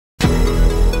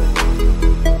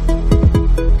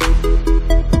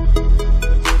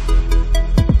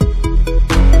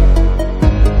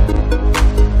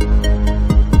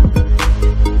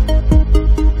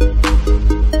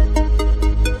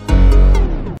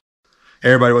Hey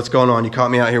everybody, what's going on? You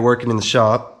caught me out here working in the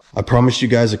shop. I promised you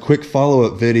guys a quick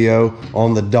follow-up video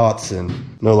on the Datsun.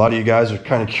 I know a lot of you guys are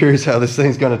kind of curious how this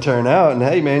thing's going to turn out, and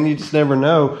hey man, you just never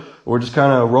know. We're just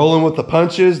kind of rolling with the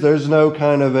punches. There's no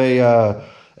kind of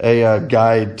a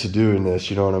guide to doing this,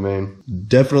 you know what I mean?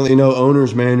 Definitely no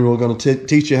owner's manual going to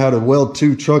teach you how to weld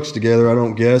two trucks together, I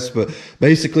don't guess, but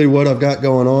basically what I've got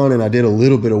going on, and I did a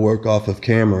little bit of work off of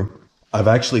camera. I've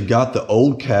actually got the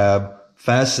old cab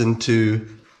fastened to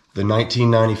the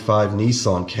 1995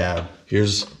 Nissan cab.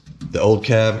 Here's the old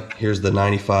cab, here's the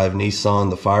 95 Nissan,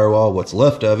 the firewall, what's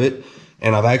left of it.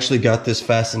 And I've actually got this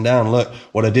fastened down. Look,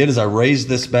 what I did is I raised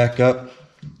this back up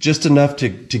just enough to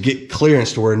get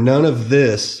clearance to where none of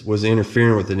this was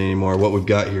interfering with it anymore. What we've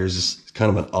got here is just kind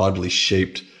of an oddly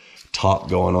shaped top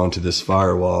going on to this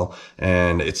firewall.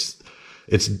 And it's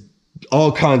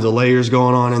all kinds of layers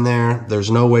going on in there.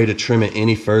 There's no way to trim it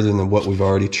any further than what we've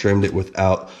already trimmed it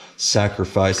without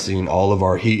sacrificing all of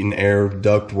our heat and air,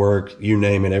 duct work, you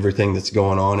name it, everything that's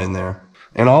going on in there.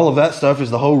 And all of that stuff is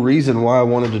the whole reason why I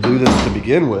wanted to do this to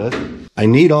begin with. I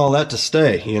need all that to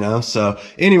stay, you know? So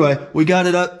anyway, we got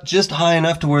it up just high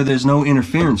enough to where there's no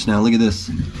interference now. Look at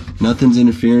this. Nothing's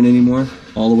interfering anymore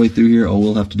all the way through here. All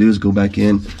we'll have to do is go back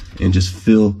in and just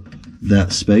fill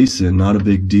that space in. Not a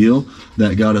big deal.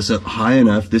 That got us up high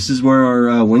enough. This is where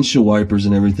our windshield wipers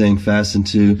and everything fastened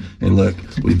to. And look,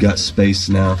 we've got space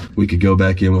now. We could go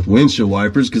back in with windshield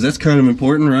wipers because that's kind of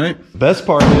important, right? The best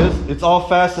part is it's all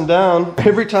fastened down.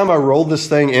 Every time I rolled this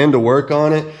thing in to work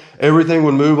on it, everything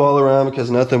would move all around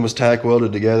because nothing was tack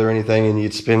welded together or anything, and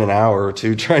you'd spend an hour or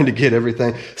two trying to get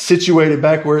everything situated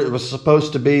back where it was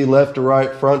supposed to be, left to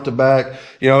right, front to back,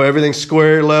 you know, everything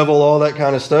square, level, all that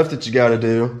kind of stuff that you got to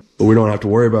do. But we don't have to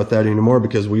worry about that anymore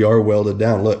because we are welded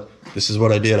down. Look, this is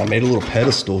what I did. I made a little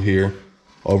pedestal here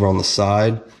over on the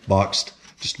side, boxed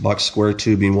square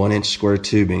tubing, 1-inch square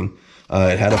tubing.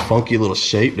 It had a funky little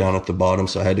shape down at the bottom,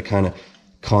 so I had to kind of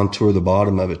contour the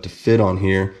bottom of it to fit on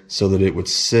here so that it would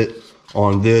sit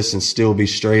on this and still be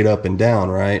straight up and down,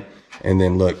 right? And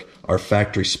then look, our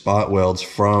factory spot welds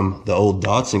from the old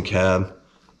Datsun cab,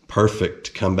 perfect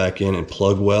to come back in and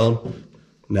plug weld.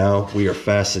 Now we are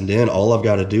fastened in. All I've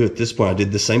got to do at this point, I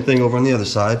did the same thing over on the other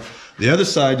side. The other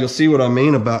side, you'll see what I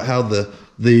mean about how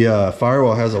the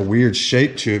firewall has a weird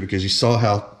shape to it because you saw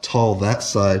how tall that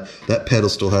side, that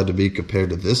pedestal had to be compared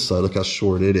to this side. Look how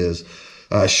short it is.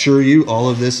 I assure you, all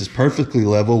of this is perfectly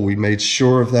level. We made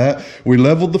sure of that. We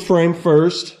leveled the frame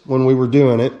first when we were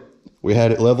doing it. We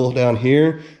had it level down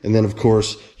here, and then of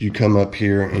course you come up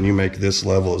here and you make this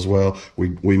level as well.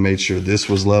 We made sure this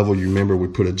was level. You remember we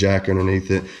put a jack underneath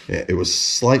it. It was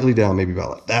slightly down, maybe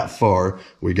about like that far.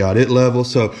 We got it level.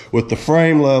 So with the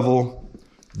frame level,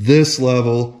 this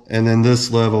level, and then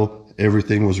this level,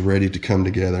 everything was ready to come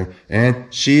together.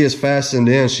 And she is fastened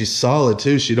in. She's solid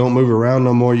too. She don't move around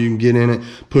no more. You can get in it,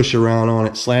 push around on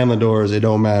it, slam the doors. It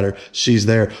don't matter. She's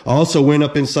there. I also went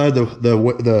up inside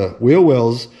the wheel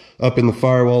wells up in the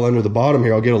firewall under the bottom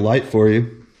here. I'll get a light for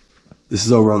you. This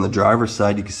is over on the driver's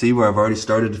side. You can see where I've already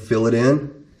started to fill it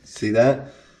in. See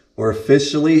that? We're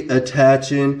officially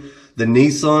attaching the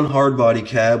Nissan hardbody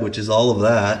cab, which is all of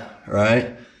that,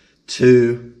 right,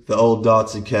 to the old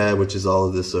Datsun cab, which is all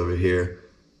of this over here.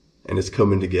 And it's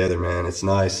coming together, man. It's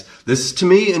nice. This, to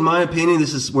me, in my opinion,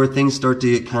 this is where things start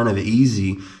to get kind of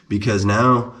easy because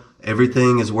now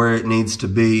everything is where it needs to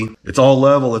be. It's all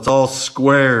level. It's all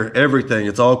square. Everything.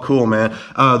 It's all cool, man.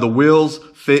 The wheels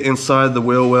fit inside the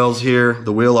wheel wells here.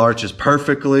 The wheel arches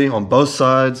perfectly on both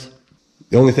sides.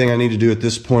 The only thing I need to do at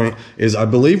this point is I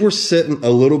believe we're sitting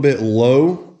a little bit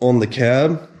low on the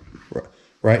cab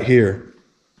right here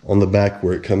on the back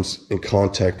where it comes in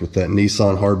contact with that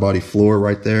Nissan hardbody floor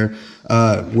right there.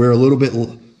 We're a little bit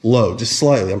low, just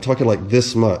slightly. I'm talking like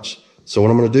this much. So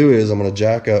what I'm going to do is I'm going to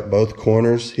jack up both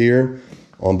corners here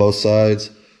on both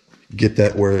sides, get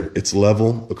that where it's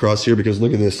level across here, because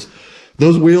look at this.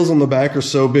 Those wheels on the back are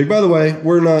so big. By the way,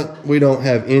 we don't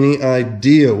have any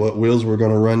idea what wheels we're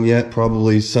going to run yet.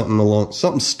 Probably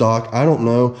something stock. I don't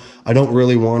know. I don't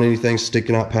really want anything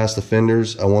sticking out past the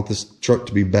fenders. I want this truck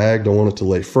to be bagged. I want it to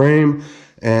lay frame,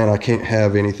 and I can't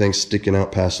have anything sticking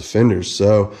out past the fenders.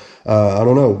 So, I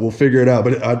don't know. We'll figure it out,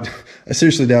 but I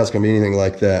seriously doubt it's going to be anything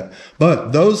like that.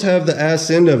 But those have the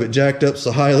ass end of it jacked up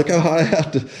so high. Look how high I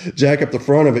have to jack up the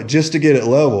front of it just to get it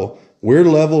level. We're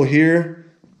level here.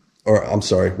 Or I'm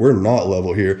sorry, we're not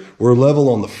level here. We're level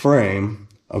on the frame,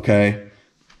 okay?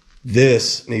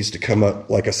 This needs to come up,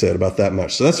 like I said, about that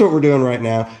much. So that's what we're doing right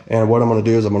now. And what I'm going to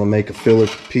do is I'm going to make a filler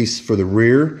piece for the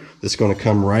rear that's going to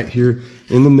come right here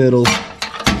in the middle.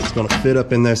 It's It's gonna fit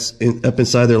up in this, up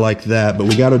inside there like that. But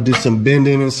we gotta do some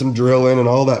bending and some drilling and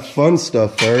all that fun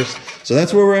stuff first. So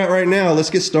that's where we're at right now. Let's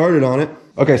get started on it.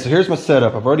 Okay, so here's my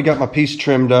setup. I've already got my piece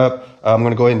trimmed up. I'm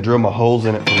gonna go ahead and drill my holes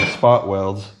in it from the spot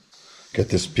welds. Got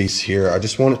this piece here. I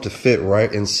just want it to fit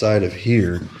right inside of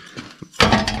here.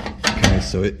 Okay,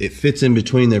 so it fits in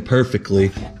between there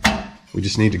perfectly. We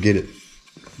just need to get it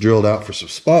drilled out for some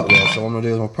spot welds. So what I'm gonna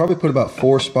do is I'll probably put about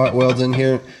 4 spot welds in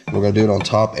here. And we're gonna do it on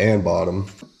top and bottom.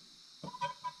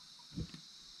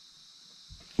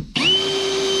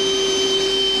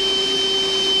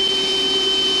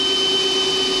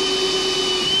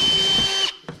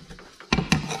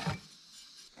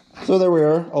 So there we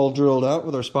are, all drilled out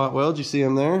with our spot welds. You see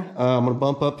them there. I'm gonna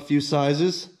bump up a few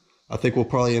sizes. I think we'll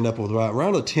probably end up with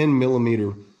around a 10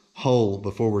 millimeter hole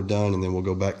before we're done, and then we'll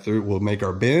go back through, we'll make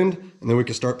our bend, and then we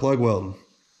can start plug welding.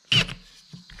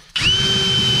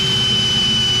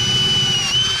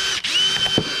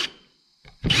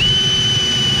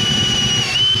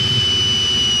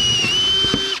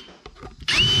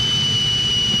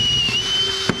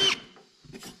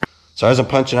 So as I'm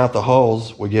punching out the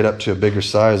holes, we get up to a bigger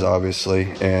size,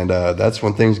 obviously, and that's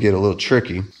when things get a little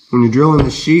tricky. When you're drilling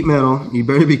the sheet metal, you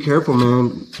better be careful,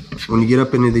 man. When you get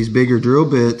up into these bigger drill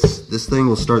bits, this thing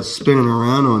will start spinning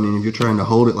around on you. If you're trying to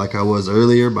hold it like I was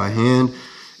earlier by hand,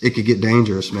 it could get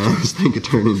dangerous, man. This thing could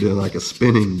turn into like a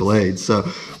spinning blade.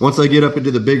 So once I get up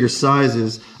into the bigger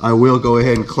sizes, I will go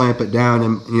ahead and clamp it down,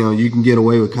 and you know, you can get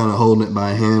away with kind of holding it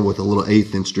by hand with a little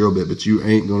 1/8 inch drill bit, but you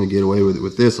ain't going to get away with it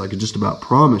with this. I can just about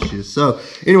promise you. So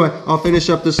anyway, I'll finish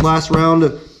up this last round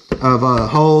of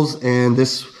holes, and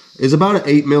this is about an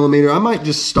 8 millimeter. I might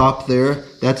just stop there.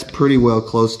 That's pretty well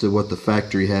close to what the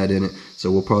factory had in it.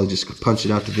 So we'll probably just punch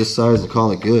it out to this size and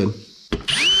call it good.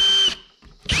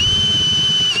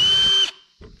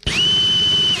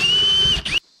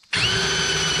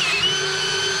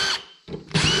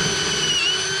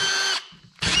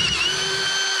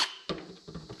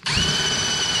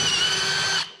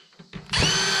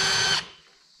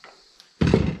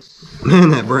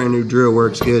 Man, that brand new drill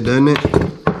works good, doesn't it?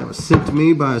 That was sent to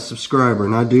me by a subscriber,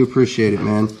 and I do appreciate it,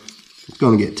 man. It's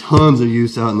going to get tons of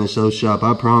use out in this old shop,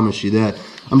 I promise you that.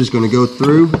 I'm just going to go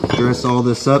through, dress all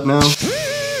this up now.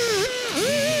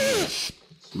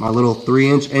 My little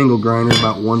 3-inch angle grinder,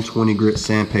 about 120 grit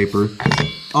sandpaper.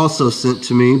 Also sent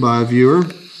to me by a viewer.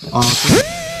 Awesome.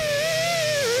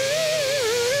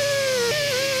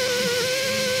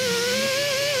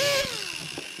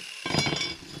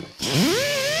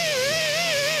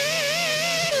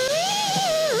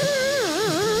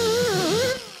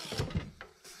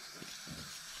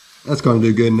 That's going to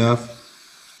do good enough.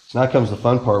 So now comes the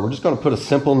fun part. We're just going to put a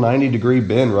simple 90-degree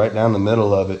bend right down the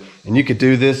middle of it. And you could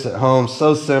do this at home,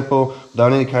 so simple,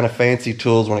 without any kind of fancy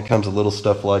tools when it comes to little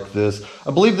stuff like this.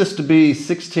 I believe this to be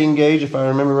 16 gauge, if I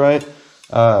remember right.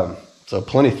 So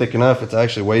plenty thick enough. It's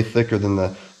actually way thicker than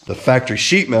the factory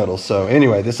sheet metal. So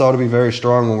anyway, this ought to be very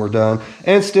strong when we're done,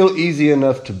 and still easy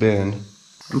enough to bend.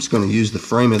 I'm just going to use the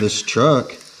frame of this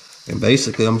truck, and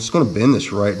basically I'm just going to bend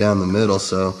this right down the middle.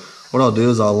 So what I'll do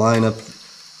is I'll line up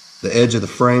the edge of the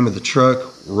frame of the truck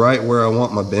right where I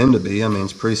want my bend to be. I mean,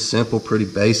 it's pretty simple, pretty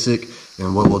basic.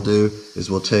 And what we'll do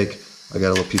is we'll take, I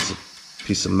got a little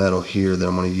piece of metal here that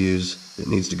I'm going to use. It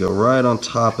needs to go right on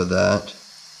top of that,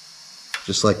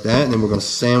 just like that. And then we're going to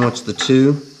sandwich the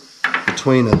two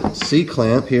between a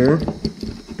C-clamp here.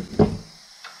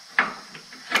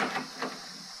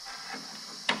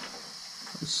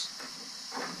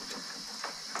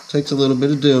 Takes a little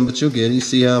bit of doing, but you'll get it. You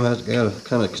see how I've got to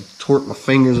kind of contort my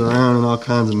fingers around and all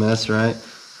kinds of mess, right?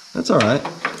 That's all right.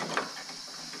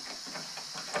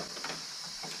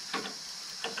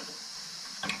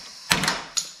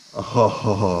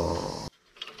 Oh,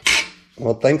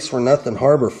 well, thanks for nothing,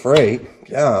 Harbor Freight.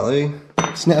 Golly,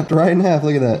 snapped right in half.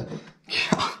 Look at that.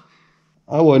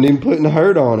 I wasn't even putting a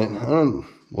hurt on it.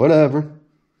 Whatever.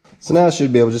 So now I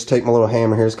should be able to just take my little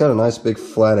hammer here. It's got a nice big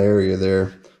flat area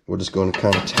there. We're just going to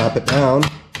kind of tap it down.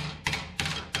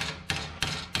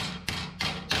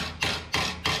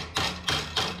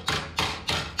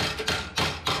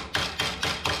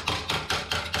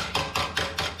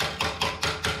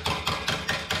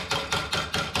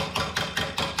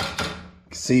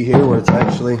 See here where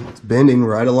it's bending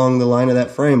right along the line of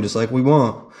that frame, just like we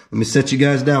want. Let me set you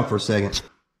guys down for a second.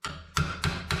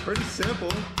 Pretty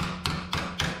simple.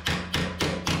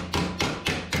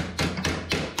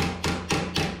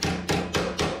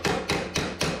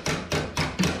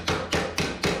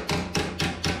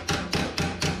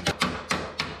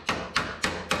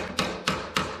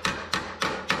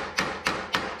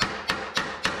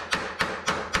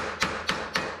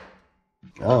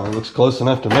 Oh, it looks close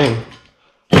enough to me.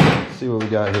 see what we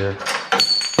got here.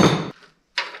 That's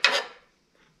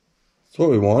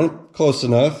what we want. Close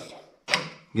enough.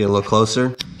 Get a little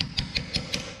closer.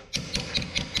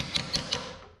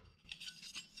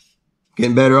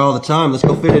 Getting better all the time. Let's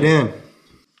go fit it in.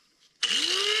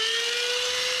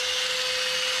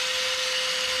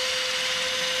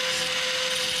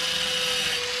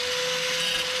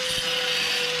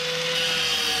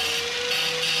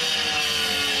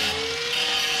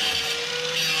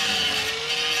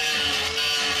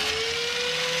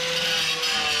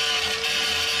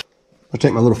 I'll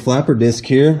take my little flapper disc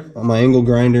here on my angle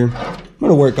grinder. I'm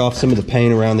going to work off some of the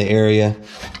paint around the area.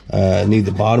 I need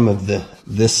the bottom of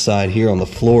this side here on the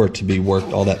floor to be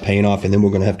worked, all that paint off, and then we're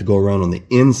going to have to go around on the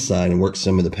inside and work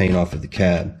some of the paint off of the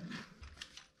cab.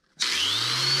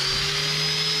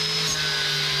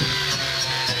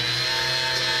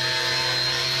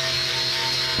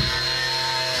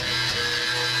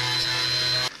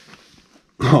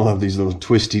 I love these little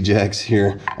twisty jacks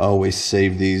here. I always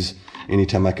save these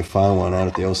anytime I can find one out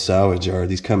at the old salvage yard.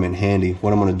 These come in handy.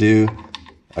 What I'm going to do,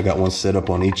 I got one set up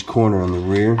on each corner on the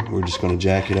rear. We're just going to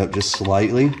jack it up just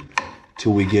slightly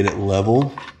till we get it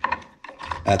level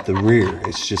at the rear.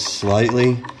 It's just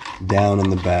slightly down in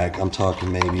the back. I'm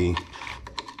talking maybe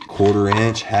 1/4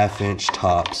 inch, 1/2 inch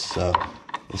tops. So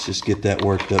let's just get that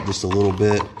worked up just a little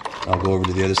bit. I'll go over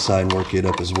to the other side and work it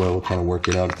up as well. We'll kind of work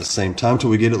it out at the same time till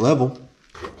we get it level.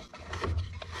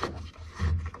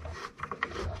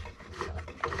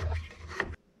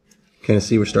 Kind of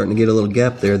see we're starting to get a little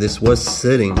gap there. This was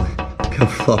sitting, look how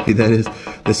floppy that is.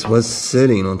 This was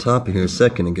sitting on top of here a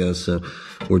second ago, so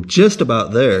we're just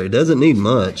about there. It doesn't need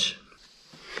much.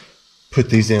 Put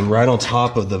these in right on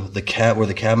top of the cab, where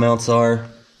the cab mounts are,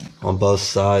 on both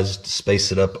sides to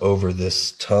space it up over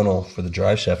this tunnel for the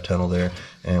drive shaft tunnel there.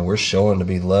 And we're showing to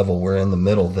be level. We're in the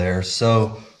middle there,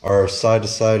 so our side to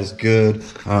side is good.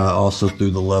 Also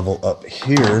through the level up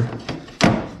here,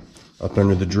 up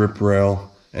under the drip rail.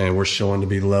 And we're showing to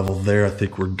be level there. I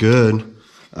think we're good.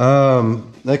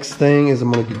 Next thing is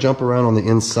I'm going to jump around on the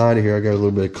inside of here. I got a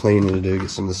little bit of cleaning to do, get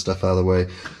some of this stuff out of the way.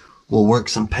 We'll work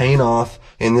some paint off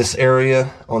in this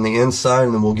area on the inside,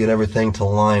 and then we'll get everything to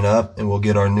line up, and we'll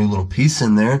get our new little piece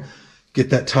in there. Get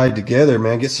that tied together,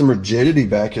 man. Get some rigidity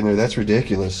back in there. That's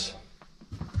ridiculous.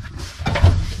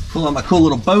 Pull out my cool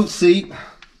little boat seat.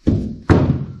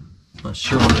 Not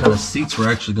sure what kind of seats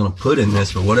we're actually going to put in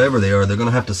this, but whatever they are, they're going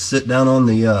to have to sit down on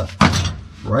the,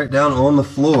 right down on the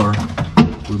floor.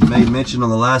 We made mention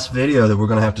on the last video that we're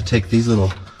going to have to take these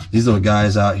little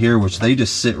guys out here, which they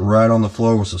just sit right on the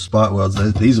floor with some spot welds.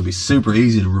 These will be super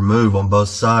easy to remove on both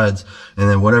sides, and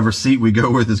then whatever seat we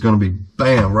go with is going to be,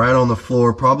 bam, right on the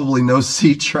floor. Probably no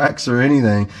seat tracks or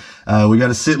anything. We got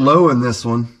to sit low in this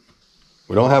one.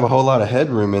 We don't have a whole lot of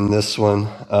headroom in this one.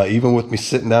 Even with me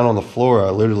sitting down on the floor, I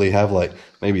literally have like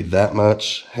maybe that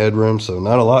much headroom, so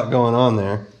not a lot going on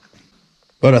there.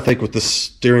 But I think with the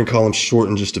steering column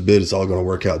shortened just a bit, it's all going to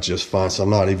work out just fine, so I'm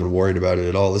not even worried about it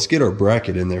at all. Let's get our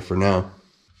bracket in there for now.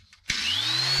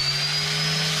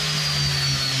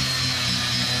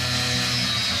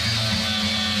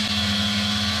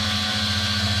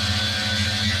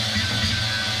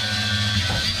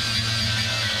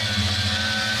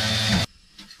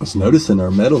 I was noticing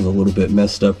our metal's a little bit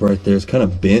messed up right there. It's kind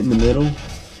of bent in the middle.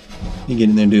 You get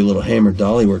in there and do a little hammer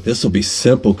dolly work. This will be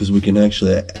simple because we can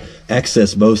actually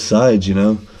access both sides, you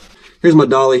know. Here's my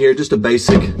dolly here, just a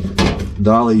basic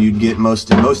dolly you'd get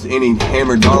most any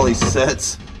hammer dolly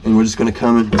sets. And we're just going to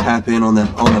come and tap in on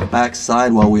the back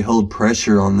side while we hold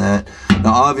pressure on that.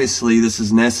 Now obviously this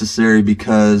is necessary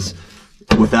because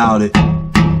without it,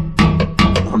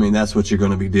 I mean, that's what you're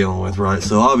going to be dealing with, right?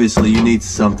 So obviously you need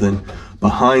something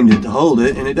behind it to hold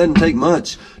it, and it doesn't take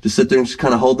much. Just sit there and just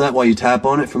kind of hold that while you tap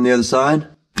on it from the other side.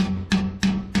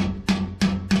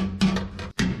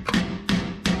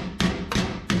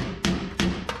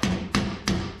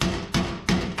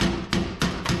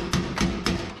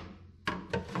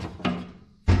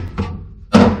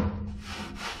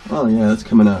 Oh yeah, that's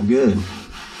coming out good.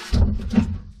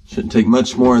 Shouldn't take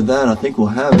much more of that. I think we'll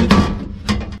have it.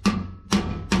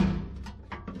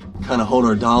 Kind of hold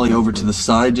our dolly over to the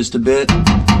side just a bit.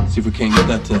 See if we can't get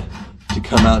that to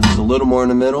come out just a little more in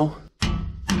the middle.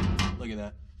 Look at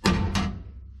that.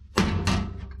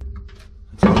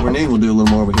 That's what we need. We'll do a little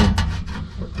more over here.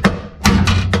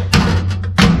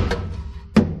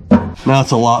 Now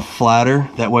it's a lot flatter.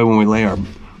 That way when we lay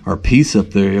our piece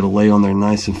up there, it'll lay on there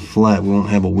nice and flat. We won't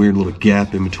have a weird little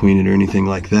gap in between it or anything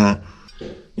like that.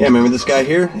 Yeah, remember this guy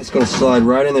here? It's going to slide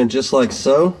right in there just like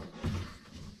so.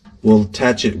 We'll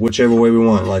attach it whichever way we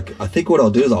want. Like, I think what I'll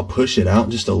do is I'll push it out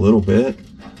just a little bit.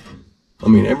 I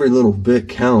mean, every little bit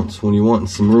counts when you want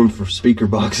some room for speaker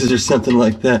boxes or something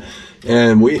like that.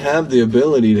 And we have the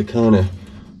ability to kind of,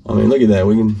 I mean, look at that.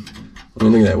 Look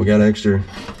at that. We got extra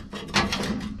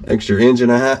inch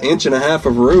and a half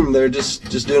of room there, just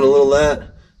doing a little of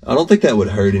that. I don't think that would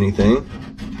hurt anything.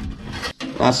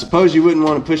 I suppose you wouldn't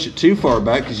want to push it too far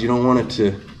back because you don't want it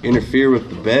to interfere with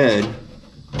the bed.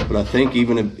 But I think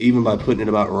even by putting it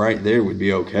about right there would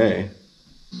be okay.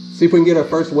 See if we can get our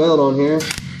first weld on here.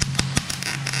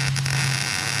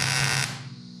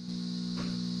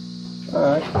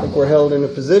 Alright, I think we're held in a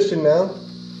position now.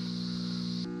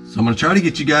 So I'm going to try to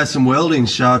get you guys some welding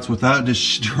shots without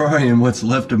destroying what's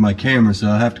left of my camera, so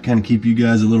I'll have to kind of keep you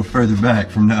guys a little further back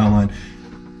from now on.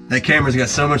 That camera's got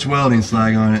so much welding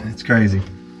slag on it, it's crazy.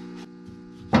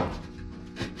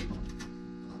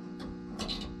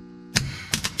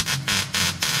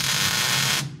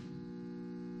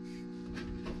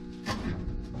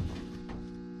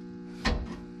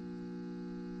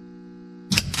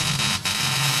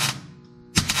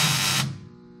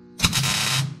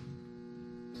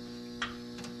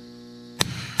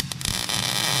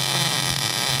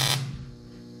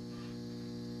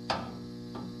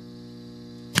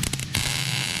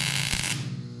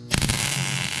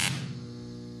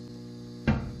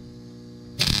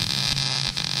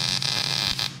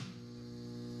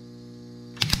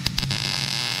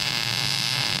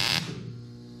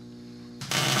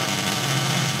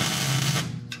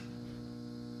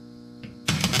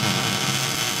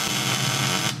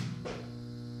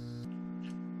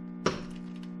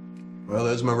 Well,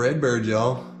 there's my red bird,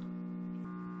 y'all.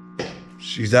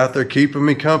 She's out there keeping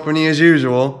me company as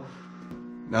usual.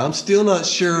 Now, I'm still not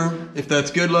sure if that's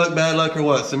good luck, bad luck, or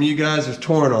what. Some of you guys are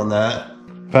torn on that.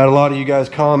 I've had a lot of you guys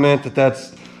comment that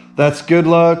that's good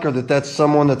luck, or that's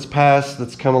someone that's passed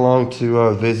that's come along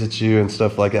to visit you and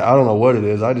stuff like that. I don't know what it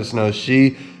is. I just know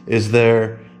she is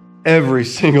there every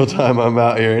single time I'm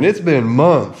out here, and it's been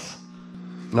months.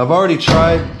 And I've already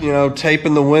tried, you know,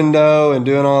 taping the window and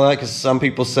doing all that because some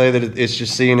people say that it's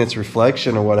just seeing its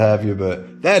reflection or what have you,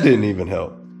 but that didn't even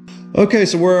help. Okay,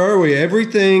 so where are we?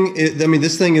 Everything, I mean,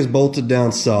 this thing is bolted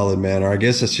down solid, man, or I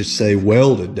guess I should say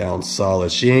welded down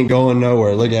solid. She ain't going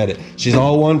nowhere. Look at it. She's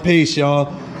all one piece,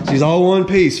 y'all. She's all one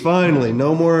piece, finally.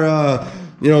 No more,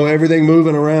 you know, everything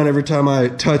moving around every time I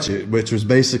touch it, which was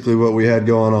basically what we had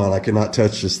going on. I could not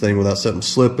touch this thing without something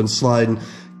slipping, sliding,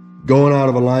 going out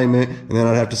of alignment, and then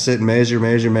I'd have to sit and measure,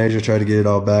 try to get it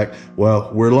all back. Well,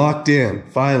 we're locked in,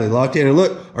 finally locked in. And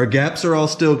look, our gaps are all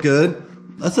still good.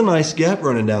 That's a nice gap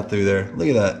running down through there. Look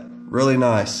at that, really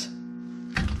nice.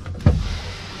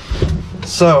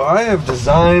 So I have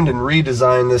designed and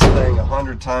redesigned this thing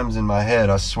 100 times in my head,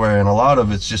 I swear, and a lot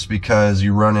of it's just because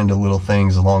you run into little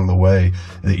things along the way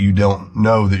that you don't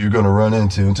know that you're gonna run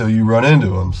into until you run into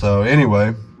them. So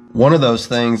anyway, one of those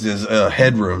things is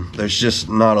headroom. There's just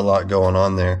not a lot going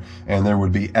on there, and there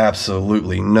would be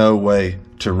absolutely no way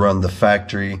to run the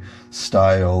factory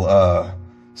style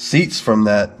seats from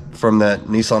that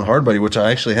Nissan Hardbody, which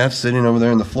I actually have sitting over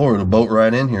there in the floor. It'll bolt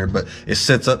right in here, but it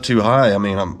sits up too high. I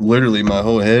mean, literally my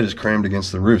whole head is crammed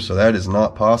against the roof, so that is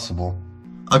not possible.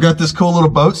 I've got this cool little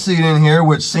boat seat in here,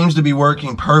 which seems to be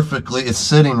working perfectly. It's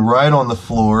sitting right on the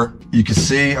floor. You can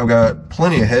see I've got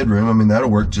plenty of headroom. I mean, that'll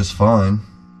work just fine.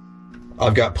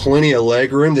 I've got plenty of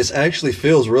leg room. This actually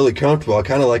feels really comfortable. I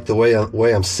kind of like the way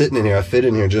I'm sitting in here. I fit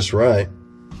in here just right.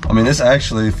 I mean, this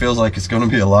actually feels like it's going to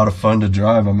be a lot of fun to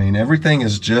drive. I mean,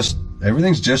 everything's just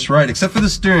right, except for the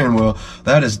steering wheel.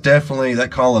 That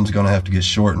column's going to have to get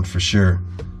shortened for sure.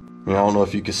 I mean, I don't know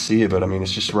if you can see it, but I mean,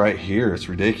 it's just right here. It's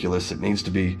ridiculous. It needs to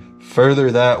be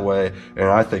further that way, and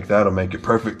I think that'll make it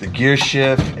perfect. The gear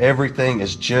shift, everything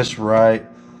is just right.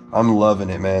 I'm loving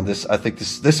it, man. I think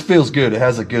this feels good. It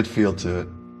has a good feel to it.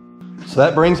 So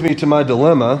that brings me to my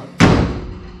dilemma.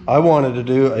 I wanted to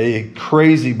do a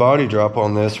crazy body drop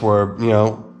on this where, you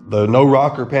know, no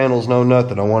rocker panels, no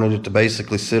nothing. I wanted it to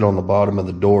basically sit on the bottom of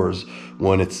the doors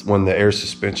when the air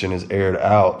suspension is aired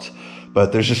out.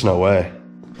 But there's just no way.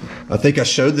 I think I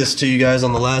showed this to you guys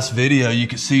on the last video. You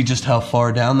can see just how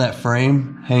far down that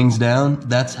frame hangs down.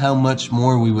 That's how much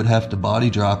more we would have to body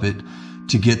drop it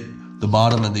to get the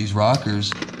bottom of these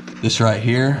rockers, this right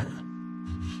here,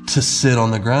 to sit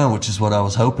on the ground, which is what I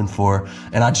was hoping for.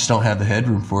 And I just don't have the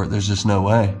headroom for it. There's just no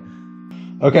way.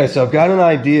 Okay, so I've got an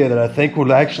idea that I think would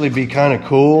actually be kind of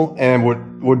cool and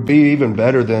would be even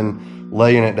better than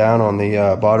laying it down on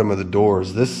the bottom of the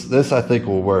doors. This I think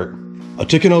will work. I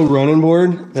took an old running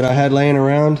board that I had laying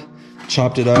around,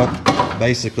 chopped it up.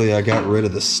 Basically, I got rid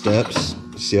of the steps.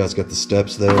 You see how it's got the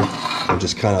steps there? I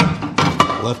just kind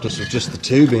of left us with just the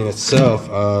tubing itself.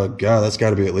 God, that's got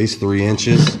to be at least 3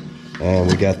 inches. And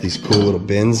we got these cool little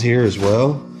bins here as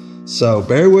well. So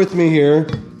bear with me here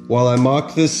while I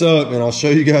mock this up, and I'll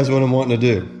show you guys what I'm wanting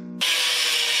to do.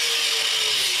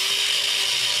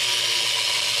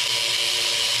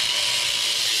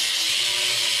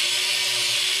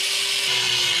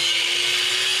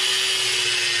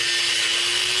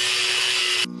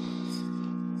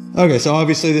 Okay, so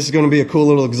obviously this is going to be a cool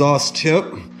little exhaust tip,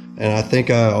 and I think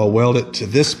I'll weld it to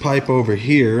this pipe over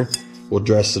here. We'll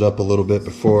dress it up a little bit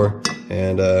before,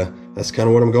 and that's kind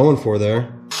of what I'm going for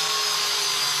there.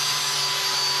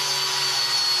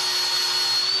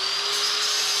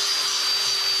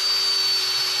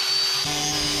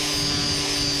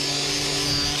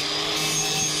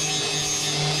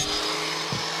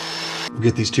 We'll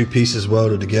get these two pieces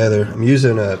welded together. I'm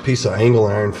using a piece of angle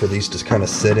iron for these to kind of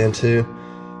sit into.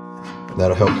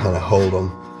 That'll help kind of hold them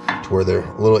to where they're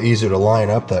a little easier to line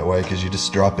up that way, because you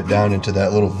just drop it down into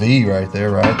that little V right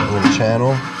there, right? That little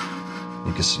channel.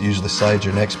 You can usually slide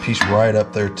your next piece right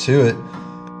up there to it,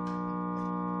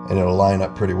 and it'll line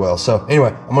up pretty well. So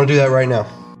anyway, I'm gonna do that right now.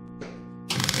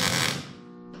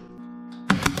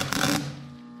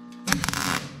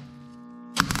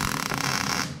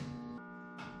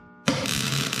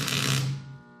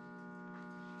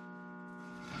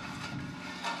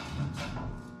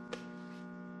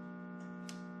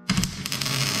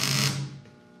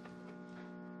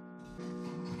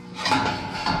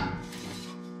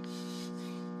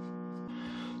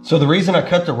 So the reason I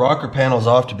cut the rocker panels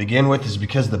off to begin with is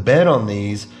because the bed on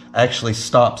these actually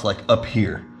stops like up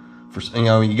here.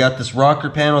 You got this rocker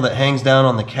panel that hangs down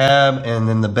on the cab, and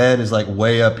then the bed is like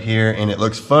way up here, and it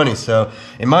looks funny. So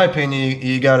in my opinion,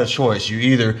 you got a choice. You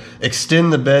either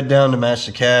extend the bed down to match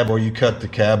the cab, or you cut the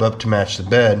cab up to match the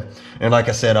bed. And like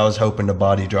I said, I was hoping to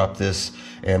body drop this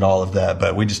and all of that,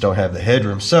 but we just don't have the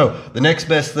headroom. So the next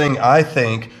best thing I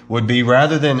think would be,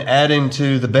 rather than adding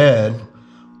to the bed,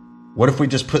 what if we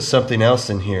just put something else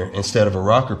in here instead of a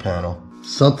rocker panel?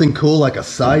 Something cool like a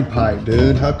side pipe,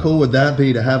 dude. How cool would that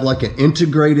be to have like an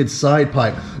integrated side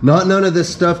pipe? Not none of this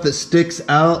stuff that sticks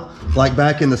out like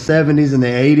back in the 70s and the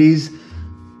 80s,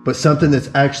 but something that's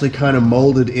actually kind of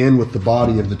molded in with the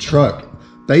body of the truck.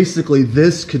 Basically,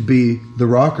 this could be the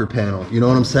rocker panel. You know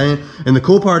what I'm saying? And the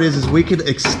cool part is we could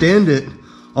extend it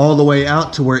all the way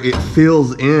out to where it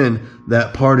fills in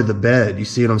that part of the bed. You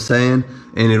see what I'm saying?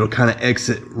 And it'll kind of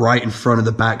exit right in front of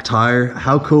the back tire.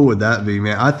 How cool would that be,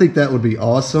 man? I think that would be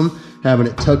awesome, having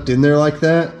it tucked in there like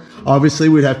that. Obviously,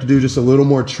 we'd have to do just a little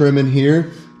more trimming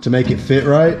here to make it fit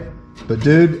right. But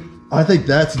dude, I think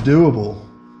that's doable.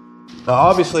 Now,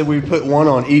 obviously, we put one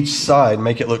on each side,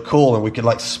 make it look cool, and we could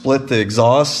like split the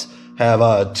exhaust,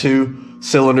 have 2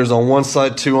 cylinders on one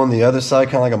side, 2 on the other side,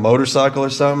 kind of like a motorcycle or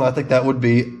something. I think that would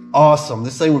be awesome.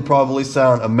 This thing would probably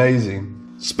sound amazing.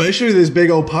 Especially these big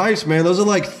old pipes, man. Those are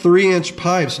like 3-inch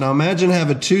pipes. Now imagine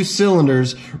having 2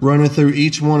 cylinders running through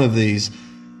each one of these.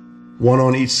 One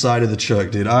on each side of the truck,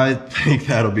 dude. I think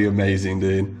that'll be amazing,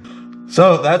 dude.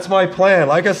 So that's my plan.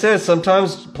 Like I said,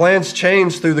 sometimes plans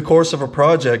change through the course of a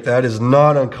project. That is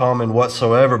not uncommon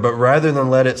whatsoever. But rather than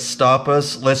let it stop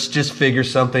us, let's just figure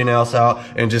something else out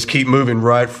and just keep moving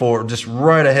right forward, just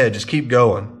right ahead, just keep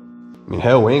going. I mean,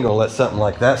 hell, we ain't gonna let something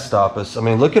like that stop us. I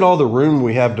mean, look at all the room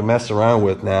we have to mess around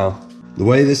with now. The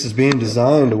way this is being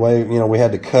designed, the way, you know, we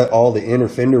had to cut all the inner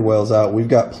fender wells out, we've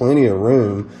got plenty of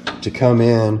room to come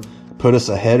in, put us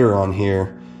a header on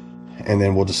here, and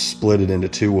then we'll just split it into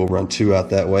 2. We'll run 2 out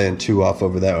that way and 2 off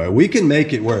over that way. We can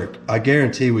make it work. I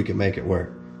guarantee we can make it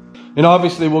work. And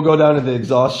obviously we'll go down to the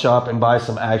exhaust shop and buy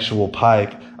some actual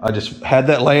pipe. I just had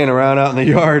that laying around out in the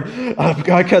yard.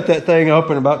 I cut that thing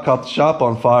open, about caught the shop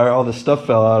on fire. All this stuff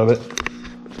fell out of it.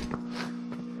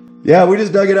 Yeah, we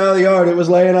just dug it out of the yard. It was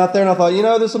laying out there, and I thought, you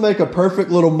know, this will make a perfect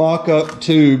little mock-up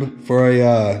tube for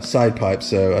a side pipe.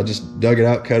 So I just dug it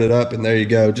out, cut it up, and there you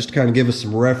go. Just to kind of give us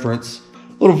some reference.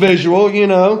 A little visual, you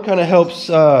know, kind of helps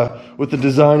with the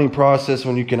designing process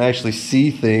when you can actually see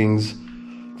things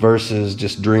versus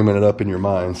just dreaming it up in your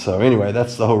mind. So anyway,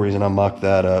 that's the whole reason I mocked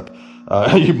that up.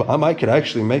 I could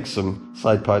actually make some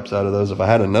side pipes out of those if I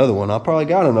had another one. I probably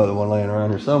got another one laying around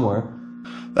here somewhere.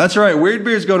 That's right, Weird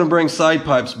Beard's going to bring side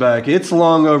pipes back. It's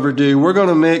long overdue. We're going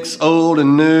to mix old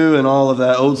and new and all of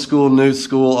that, old school, new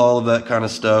school, all of that kind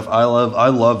of stuff. I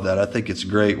love that. I think it's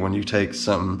great when you take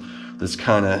something that's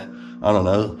kind of, I don't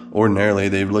know, ordinarily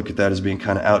they look at that as being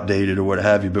kind of outdated or what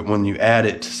have you, but when you add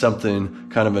it to something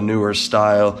kind of a newer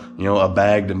style, you know, a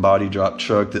bagged and body drop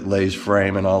truck that lays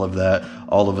frame and all of that,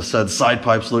 all of a sudden side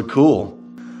pipes look cool.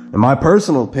 In my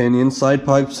personal opinion, side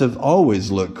pipes have always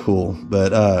looked cool,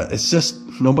 but it's just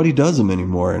nobody does them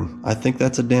anymore, and I think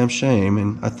that's a damn shame,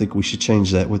 and I think we should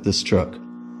change that with this truck.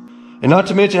 And not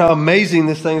to mention how amazing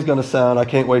this thing's gonna sound. I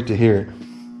can't wait to hear it.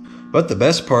 But the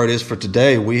best part is for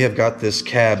today, we have got this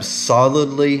cab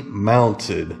solidly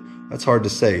mounted. That's hard to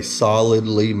say,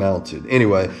 solidly mounted.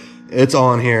 Anyway, it's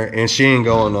on here and she ain't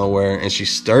going nowhere and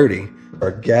she's sturdy.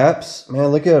 Our gaps, man,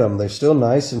 look at them. They're still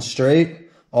nice and straight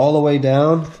all the way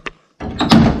down.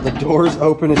 The doors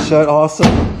open and shut,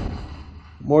 awesome.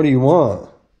 What more do you want?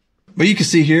 But you can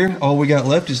see here, all we got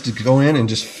left is to go in and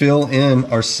just fill in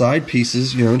our side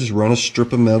pieces. You know, just run a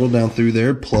strip of metal down through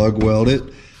there, plug weld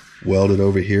it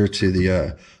over here to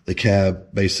the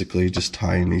cab, basically just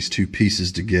tying these two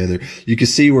pieces together. You can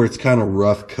see where it's kind of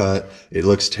rough cut. It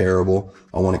looks terrible.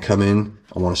 I want to come in,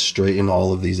 I want to straighten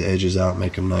all of these edges out,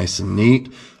 make them nice and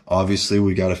neat. Obviously,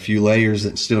 we got a few layers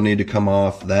that still need to come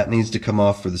off. That needs to come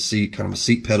off for the seat, kind of a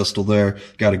seat pedestal there.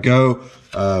 Got to go.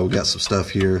 We got some stuff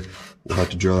here. We'll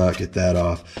have to drill out, get that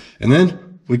off. And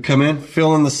then we come in,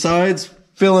 fill in the sides,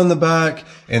 fill in the back,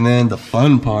 and then the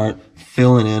fun part,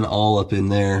 filling in all up in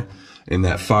there in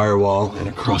that firewall and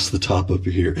across the top up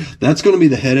here. That's going to be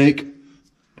the headache.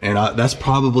 And that's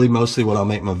probably mostly what I'll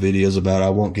make my videos about.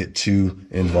 I won't get too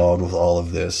involved with all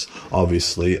of this.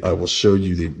 Obviously, I will show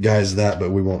you the guys that, but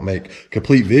we won't make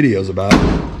complete videos about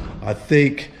it. I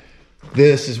think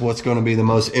this is what's going to be the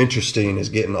most interesting, is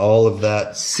getting all of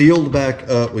that sealed back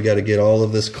up. We got to get all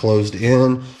of this closed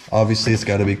in. Obviously, it's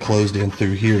got to be closed in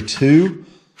through here too.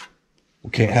 We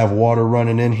can't have water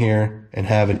running in here and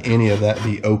having any of that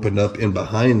be opened up in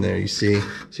behind there. You see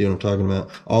what I'm talking about?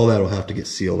 All that will have to get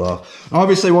sealed off.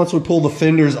 Obviously, once we pull the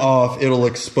fenders off, it'll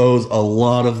expose a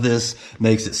lot of this.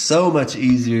 Makes it so much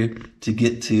easier to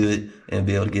get to it and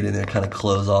be able to get in there and kind of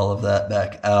close all of that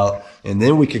back out. And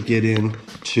then we could get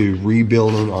into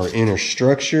rebuilding our inner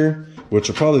structure, which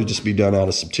will probably just be done out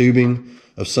of some tubing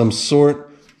of some sort,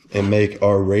 and make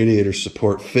our radiator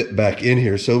support fit back in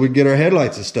here so we can get our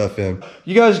headlights and stuff in.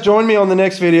 You guys join me on the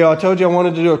next video. I told you I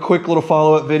wanted to do a quick little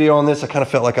follow-up video on this. I kind of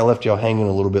felt like I left y'all hanging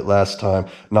a little bit last time,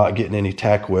 not getting any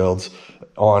tack welds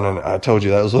on, and I told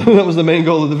you that was that was the main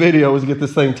goal of the video, was to get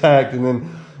this thing tacked, and then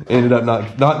ended up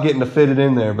not getting to fit it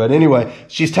in there. But anyway,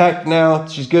 she's tacked now.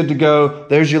 She's good to go.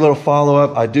 There's your little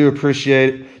follow-up. I do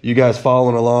appreciate you guys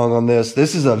following along on this.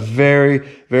 This is a very,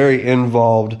 very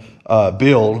involved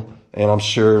build, and I'm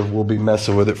sure we'll be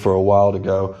messing with it for a while to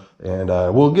go. And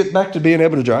we'll get back to being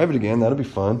able to drive it again. That'll be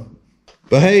fun.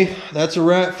 But hey, that's a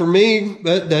wrap for me.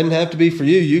 That doesn't have to be for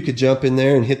you. You could jump in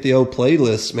there and hit the old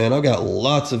playlist, man. I've got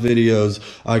lots of videos.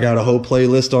 I got a whole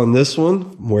playlist on this one,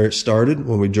 where it started,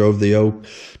 when we drove the old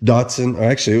Datsun.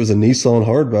 Actually, it was a Nissan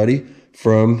Hardbody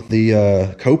from the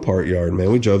Copart yard,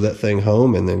 man. We drove that thing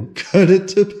home and then cut it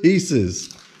to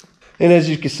pieces. And as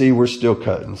you can see, we're still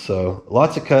cutting. So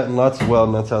lots of cutting, lots of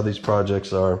welding. That's how these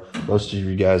projects are. Most of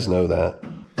you guys know that.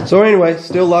 So anyway,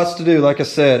 still lots to do. Like I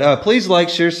said, please like,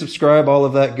 share, subscribe, all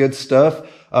of that good stuff.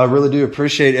 I really do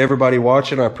appreciate everybody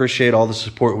watching. I appreciate all the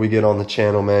support we get on the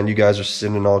channel, man. You guys are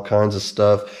sending all kinds of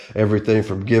stuff, everything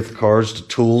from gift cards to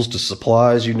tools to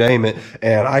supplies, you name it.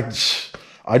 And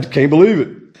I can't believe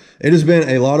it. It has been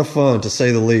a lot of fun, to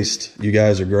say the least. You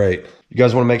guys are great. You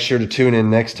guys want to make sure to tune in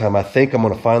next time. I think I'm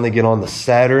going to finally get on the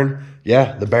Saturn.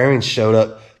 Yeah, the bearings showed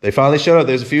up. They finally showed up.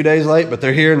 There's a few days late, but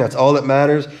they're here, and that's all that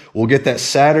matters. We'll get that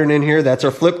Saturn in here. That's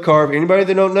our flip car. Anybody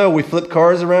that don't know, we flip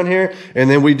cars around here, and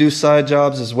then we do side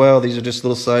jobs as well. These are just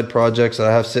little side projects that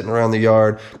I have sitting around the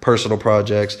yard, personal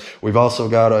projects. We've also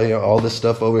got all this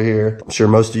stuff over here. I'm sure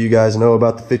most of you guys know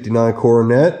about the 59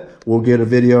 Coronet. We'll get a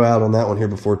video out on that one here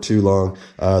before too long.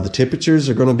 The temperatures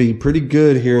are going to be pretty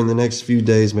good here in the next few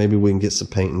days. Maybe we can get some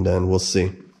painting done. We'll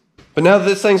see. But now that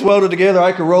this thing's welded together,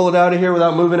 I can roll it out of here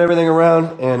without moving everything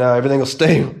around, and everything will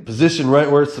stay positioned right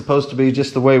where it's supposed to be,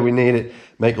 just the way we need it.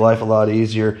 Make life a lot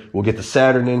easier. We'll get the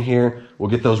Saturn in here. We'll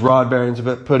get those rod bearings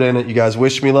put in it. You guys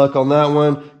wish me luck on that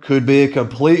one. Could be a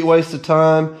complete waste of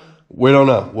time. We don't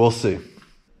know. We'll see.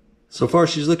 So far,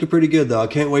 she's looking pretty good, though. I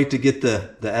can't wait to get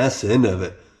the ass end of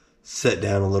it set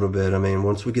down a little bit. I mean,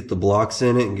 once we get the blocks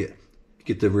in it and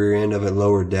get the rear end of it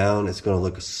lowered down, it's going to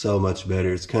look so much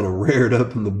better. It's kind of reared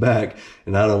up in the back,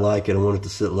 and I don't like it. I want it to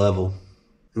sit level.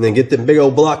 And then get them big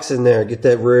old blocks in there. Get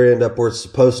that rear end up where it's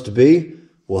supposed to be.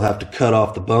 We'll have to cut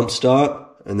off the bump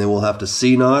stop, and then we'll have to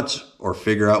C-notch or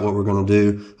figure out what we're going to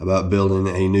do about building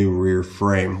a new rear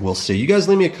frame. We'll see. You guys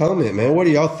leave me a comment, man. What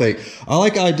do y'all think? I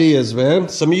like ideas, man.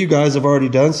 Some of you guys have already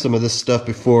done some of this stuff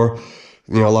before.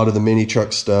 You know, a lot of the mini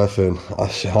truck stuff, and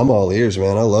I'm all ears,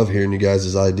 man. I love hearing you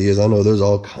guys' ideas. I know there's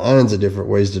all kinds of different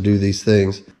ways to do these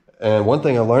things. And one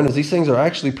thing I learned is these things are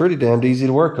actually pretty damned easy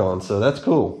to work on, so that's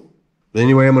cool. But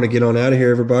anyway, I'm going to get on out of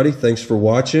here, everybody. Thanks for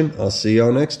watching. I'll see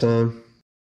y'all next time.